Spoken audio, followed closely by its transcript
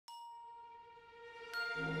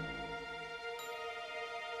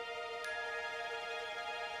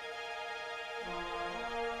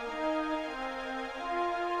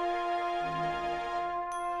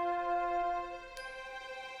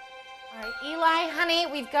Eli, honey,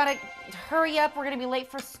 we've got to hurry up. We're going to be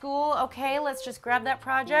late for school. Okay, let's just grab that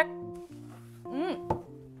project.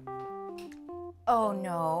 Oh,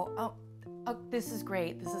 no. Oh, this is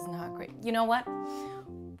great. This is not great. You know what?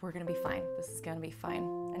 We're going to be fine. This is going to be fine.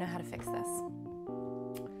 I know how to fix this.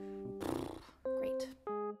 Great.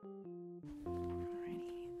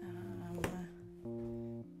 Alrighty.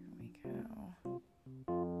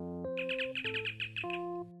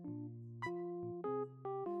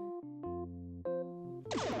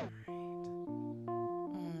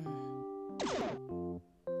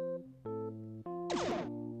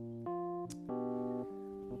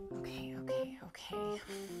 Here we go. Okay.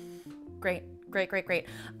 Great.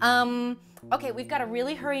 Okay, we've got to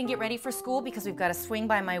really hurry and get ready for school because we've got to swing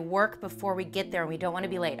by my work before we get there and we don't want to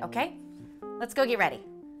be late, okay? Let's go get ready.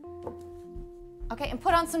 Okay, and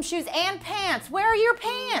put on some shoes and pants. Where are your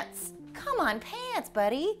pants? Come on, pants,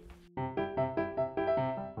 buddy.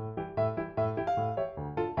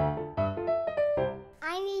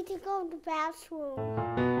 I need to go to the bathroom.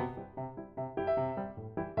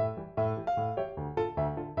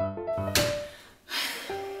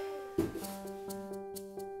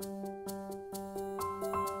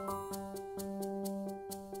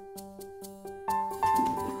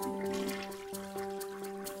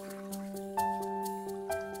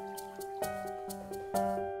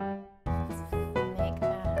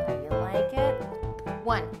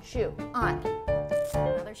 One shoe on.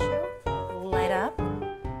 Another shoe. Light up.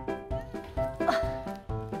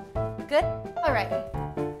 Good? All right.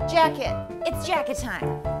 Jacket. It's jacket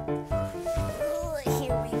time.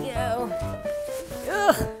 Here we go.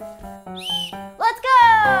 Let's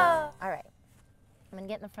go! All right. I'm gonna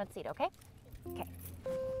get in the front seat, okay? Okay.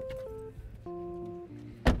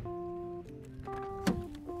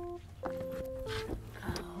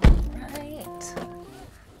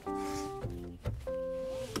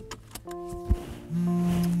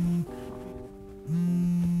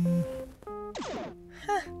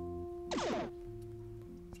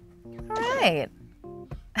 Hey,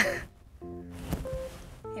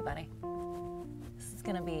 buddy. This is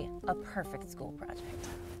gonna be a perfect school project.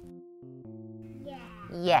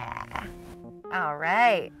 Yeah. All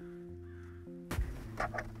right.